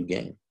to which you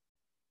gain.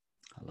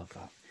 I love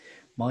that.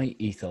 My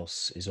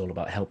ethos is all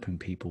about helping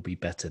people be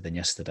better than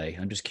yesterday.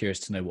 I'm just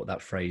curious to know what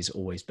that phrase,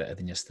 always better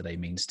than yesterday,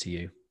 means to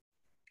you.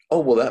 Oh,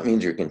 well, that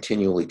means you're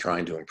continually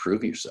trying to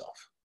improve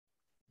yourself.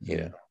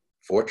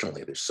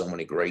 Fortunately, there's so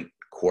many great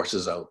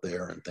courses out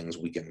there and things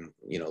we can,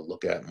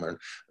 look at and learn.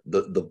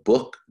 The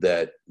book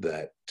that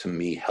to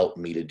me helped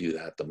me to do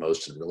that the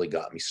most and really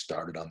got me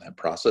started on that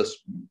process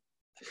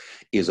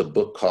is a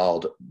book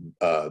called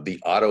The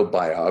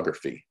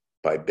Autobiography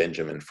by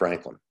Benjamin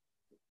Franklin.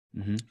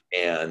 Mm-hmm.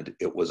 And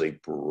it was a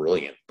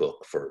brilliant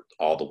book for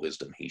all the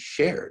wisdom he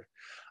shared.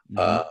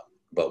 Mm-hmm.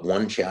 But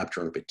one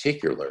chapter in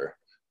particular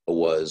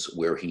was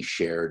where he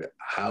shared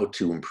how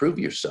to improve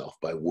yourself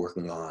by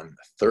working on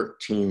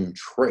 13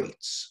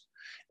 traits.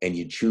 And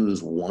you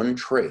choose one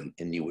trait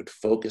and you would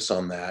focus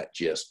on that,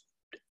 just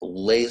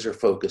laser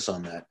focus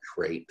on that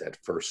trait, that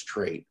first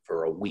trait,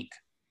 for a week.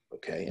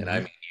 Okay. And I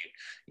mean,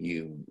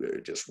 you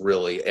just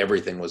really,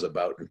 everything was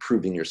about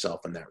improving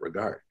yourself in that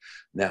regard.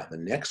 Now, the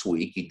next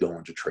week, you go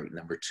into trait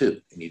number 2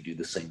 and you do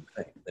the same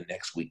thing. The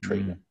next week,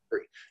 trait number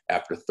 3.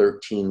 After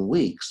 13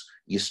 weeks,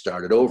 you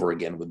started over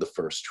again with the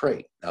first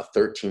trait. Now,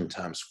 13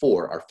 times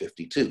 4 are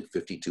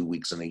 52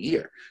 weeks in a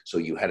year. So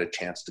you had a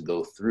chance to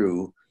go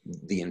through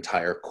the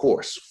entire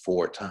course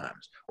 4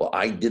 times. Well,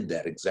 I did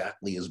that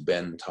exactly as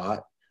Ben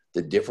taught.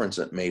 The difference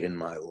it made in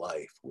my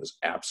life was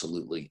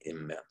absolutely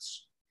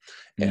immense.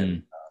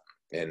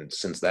 And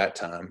since that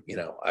time,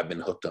 I've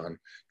been hooked on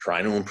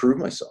trying to improve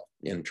myself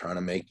and trying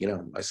to make,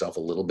 myself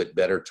a little bit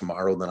better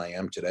tomorrow than I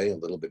am today, a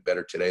little bit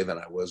better today than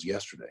I was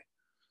yesterday.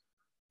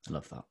 I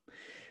love that.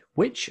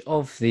 Which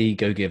of the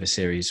Go Giver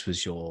series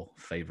was your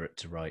favorite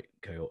to write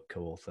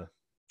co-author?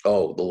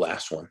 Oh, the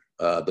last one,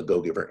 the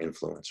Go Giver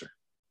Influencer,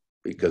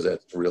 because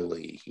that's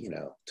really,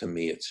 to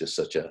me, it's just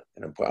such an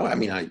important, I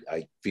mean,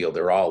 I feel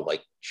they're all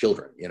like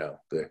children,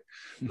 but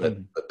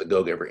the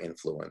Go Giver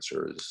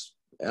Influencer is,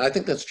 and I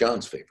think that's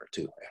John's favorite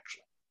too,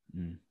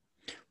 actually.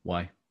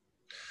 Why?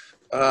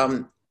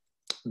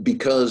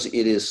 Because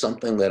it is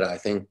something that I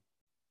think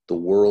the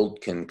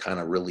world can kind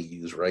of really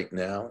use right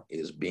now,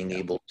 is being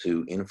able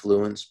to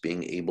influence,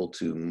 being able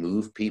to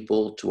move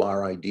people to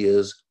our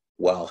ideas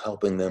while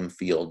helping them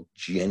feel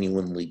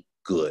genuinely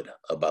good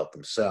about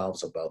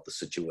themselves, about the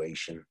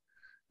situation,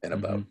 and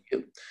about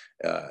you.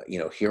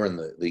 Here in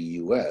the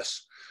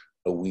U.S.,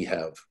 we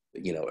have,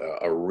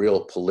 a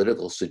real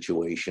political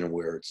situation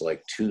where it's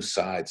like 2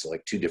 sides,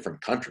 like 2 different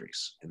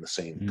countries in the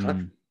same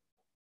country.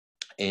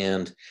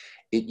 And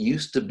it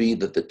used to be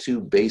that the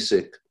 2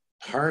 basic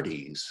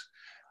parties,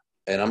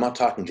 and I'm not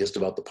talking just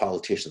about the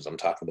politicians, I'm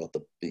talking about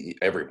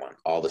everyone,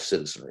 all the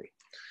citizenry.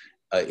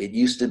 It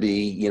used to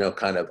be,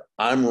 kind of,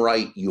 I'm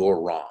right, you're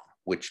wrong,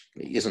 which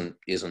isn't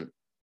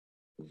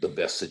the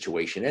best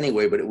situation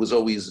anyway, but it was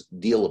always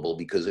dealable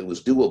because it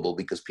was doable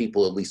because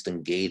people at least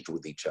engaged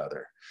with each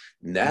other.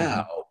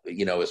 Now,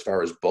 as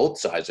far as both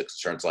sides are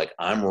concerned, it's like,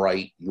 I'm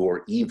right,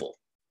 you're evil.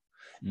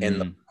 And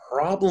the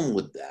problem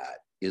with that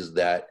is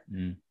that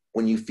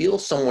when you feel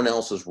someone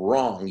else is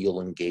wrong,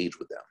 you'll engage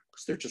with them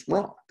because they're just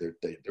wrong.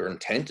 Their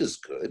intent is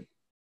good,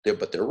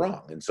 but they're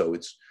wrong. And so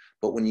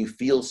but when you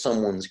feel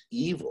someone's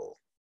evil,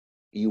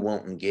 you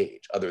won't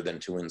engage other than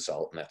to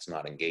insult, and that's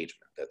not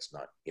engagement. That's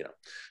not,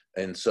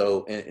 and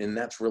so, and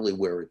that's really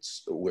where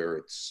it's,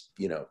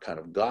 kind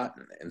of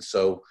gotten. And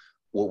so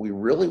what we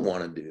really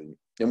want to do,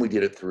 and we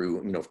did it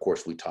through, of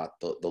course, we taught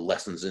the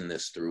lessons in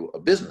this through a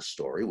business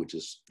story, which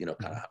is, kind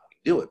of how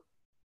we do it.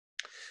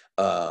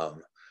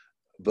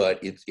 But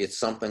it's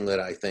something that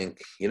I think,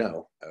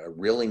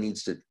 really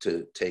needs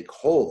to take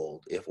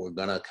hold if we're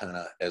going to kind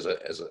of, as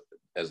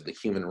the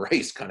human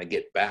race, kind of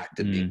get back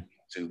to being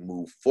to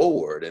move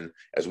forward. And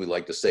as we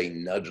like to say,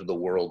 nudge the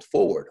world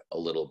forward a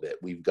little bit.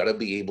 We've got to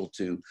be able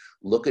to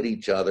look at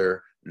each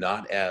other,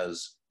 not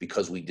as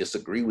because we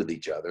disagree with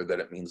each other,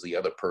 that it means the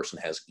other person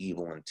has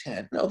evil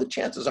intent. No, the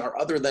chances are,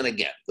 other than,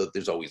 again, that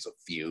there's always a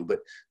few, but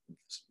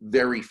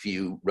very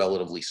few,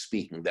 relatively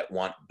speaking, that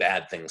want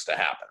bad things to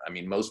happen. I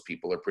mean, most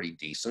people are pretty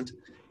decent,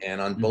 and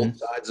on both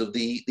sides of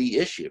the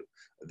issue,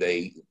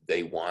 they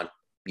want,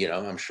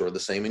 I'm sure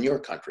the same in your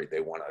country. They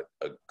want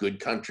a good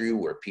country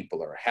where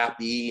people are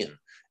happy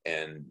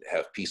and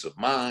have peace of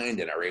mind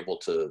and are able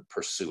to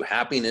pursue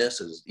happiness,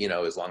 as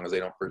long as they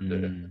don't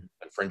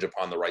infringe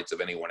upon the rights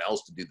of anyone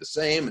else to do the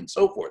same, and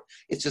so forth.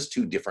 It's just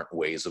 2 different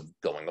ways of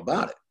going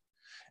about it.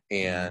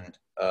 And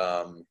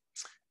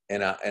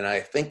I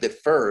think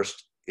that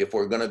first, if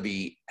we're going to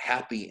be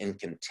happy and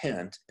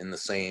content in the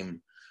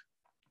same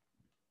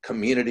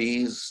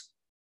communities,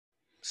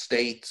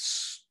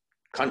 states,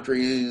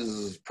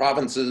 countries,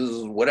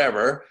 provinces,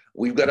 whatever,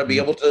 we've got to be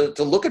able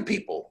to look at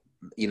people,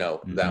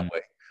 that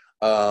way.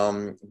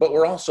 But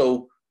we're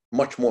also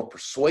much more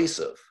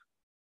persuasive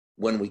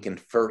when we can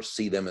first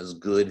see them as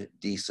good,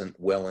 decent,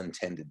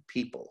 well-intended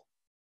people,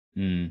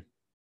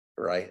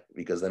 right?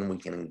 Because then we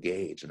can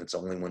engage, and it's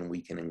only when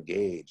we can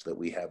engage that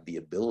we have the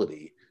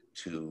ability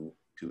to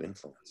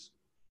influence.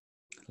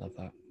 Love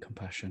that.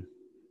 Compassion.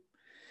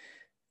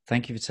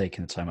 Thank you for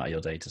taking the time out of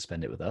your day to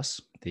spend it with us,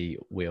 the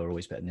We Are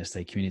Always Better Than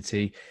Yesterday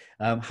community.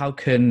 How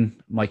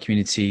can my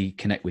community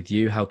connect with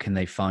you? How can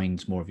they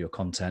find more of your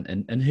content?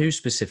 And who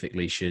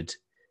specifically should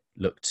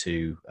look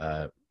to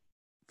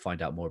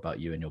find out more about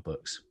you and your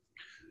books?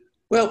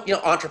 Well,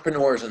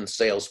 entrepreneurs and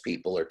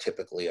salespeople are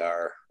typically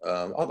our,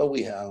 although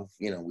we have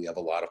a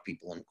lot of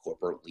people in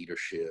corporate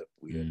leadership.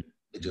 We have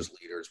religious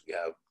leaders, we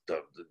have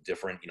the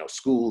different,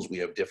 schools, we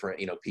have different,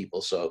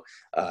 people. So,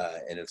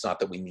 and it's not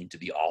that we need to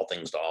be all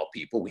things to all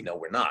people. We know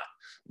we're not,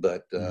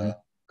 but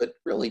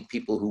really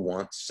people who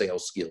want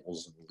sales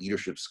skills and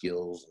leadership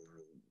skills and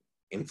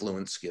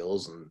influence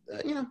skills. And,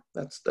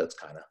 that's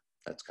kind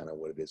of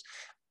what it is.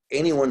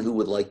 Anyone who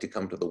would like to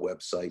come to the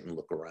website and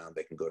look around,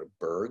 they can go to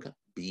Burg,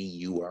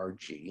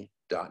 BURG.com.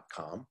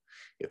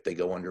 If they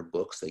go under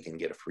books, they can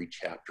get a free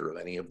chapter of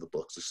any of the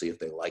books to see if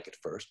they like it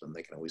first, and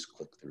they can always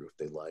click through if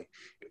they like.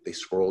 If they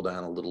scroll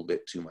down a little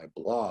bit to my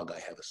blog, I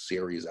have a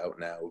series out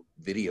now,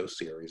 video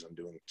series. I'm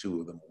doing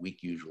 2 of them a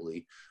week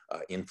usually,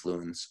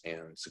 Influence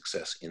and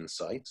Success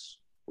Insights,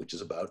 which is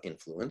about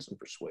influence and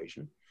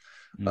persuasion.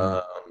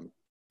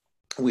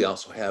 We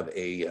also have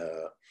a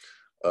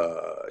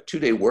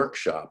 2-day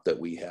workshop that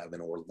we have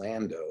in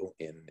Orlando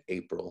in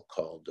April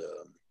called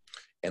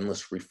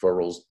Endless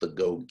Referrals, the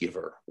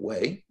Go-Giver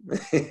Way.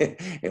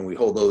 And we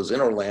hold those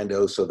in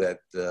Orlando so that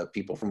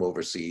people from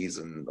overseas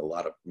and we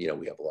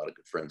have a lot of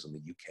good friends in the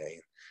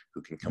UK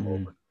who can come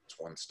over. It's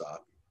one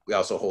stop. We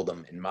also hold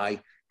them in my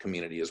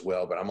community as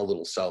well, but I'm a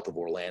little south of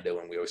Orlando,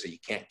 and we always say you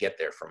can't get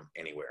there from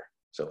anywhere.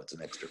 So it's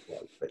an extra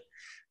plug.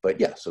 But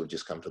yeah, so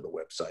just come to the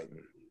website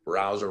and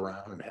browse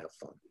around and have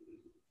fun.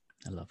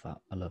 I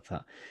love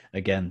that.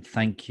 Again,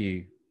 thank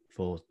you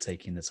for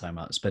taking the time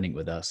out and spending it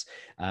with us.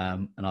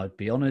 And I'd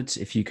be honored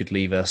if you could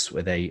leave us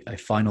with a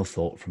final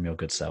thought from your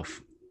good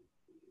self.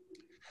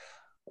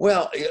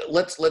 Well,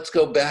 let's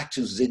go back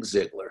to Zig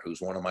Ziglar,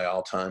 who's one of my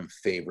all-time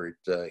favorite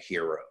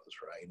heroes,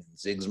 right? And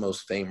Zig's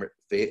most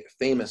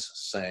famous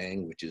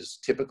saying, which is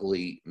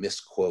typically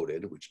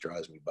misquoted, which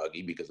drives me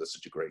buggy because it's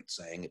such a great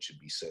saying, it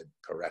should be said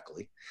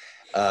correctly.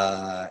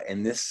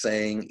 And this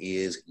saying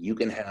is, you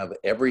can have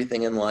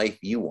everything in life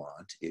you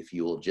want if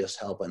you will just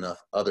help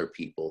enough other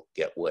people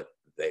get what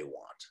they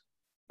want.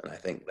 And I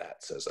think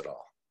that says it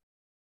all.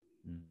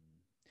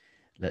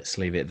 Let's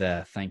leave it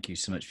there. Thank you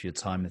so much for your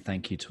time, and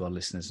thank you to our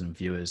listeners and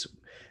viewers.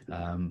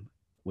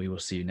 We will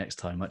see you next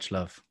time. Much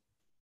love.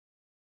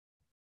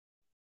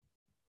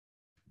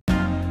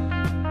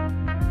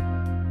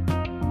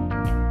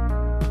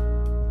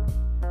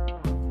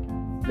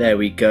 There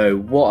we go.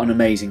 What an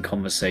amazing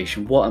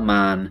conversation. What a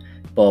man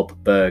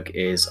Bob Burg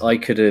is. I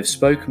could have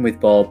spoken with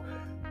Bob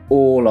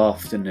all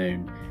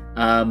afternoon.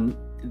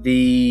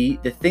 The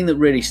thing that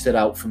really stood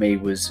out for me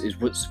was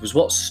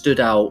what stood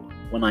out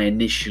when I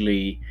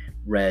initially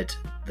read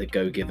The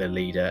Go-Giver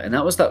Leader, and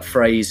that was that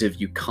phrase of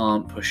 "you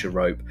can't push a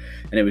rope."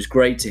 And it was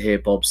great to hear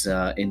Bob's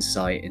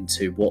insight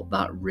into what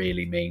that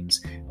really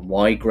means and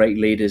why great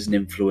leaders and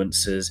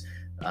influencers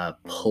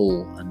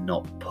pull and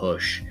not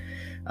push.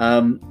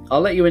 I'll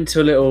let you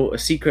into a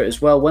secret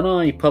as well. When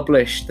I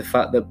published the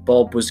fact that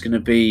Bob was going to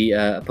be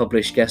a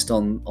published guest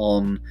on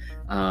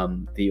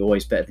the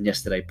Always Better Than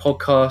Yesterday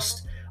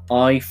podcast,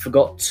 I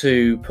forgot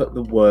to put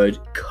the word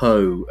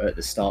co at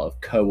the start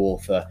of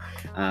co-author,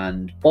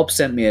 and Bob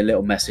sent me a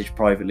little message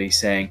privately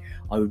saying,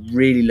 I would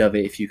really love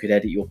it if you could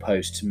edit your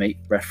post to make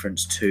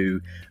reference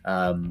to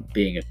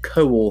being a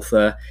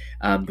co-author,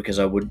 because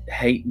I would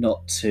hate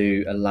not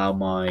to allow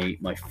my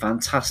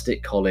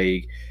fantastic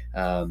colleague,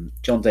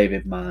 John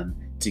David Mann,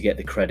 to get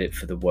the credit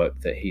for the work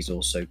that he's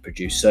also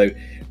produced. So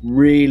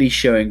really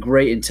showing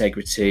great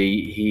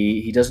integrity.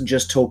 He doesn't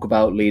just talk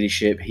about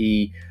leadership,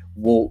 he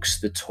walks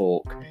the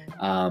talk.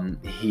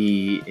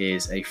 He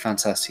is a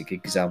fantastic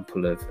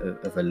example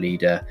of a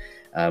leader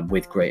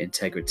with great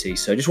integrity.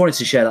 So I just wanted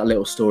to share that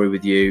little story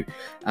with you,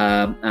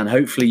 and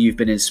hopefully you've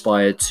been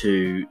inspired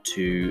to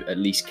at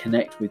least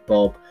connect with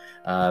Bob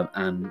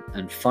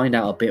and find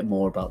out a bit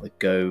more about the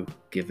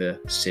Go-Giver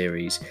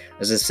series.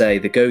 As I say,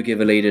 The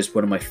Go-Giver Leader is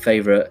one of my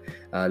favorite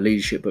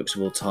leadership books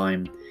of all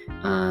time,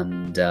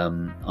 and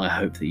I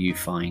hope that you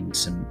find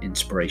some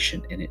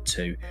inspiration in it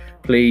too.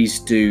 Please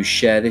do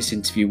share this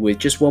interview with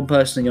just one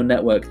person in your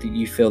network that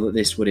you feel that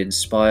this would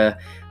inspire.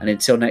 And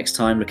until next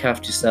time, look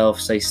after yourself,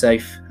 stay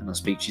safe, and I'll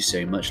speak to you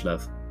soon. Much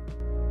love.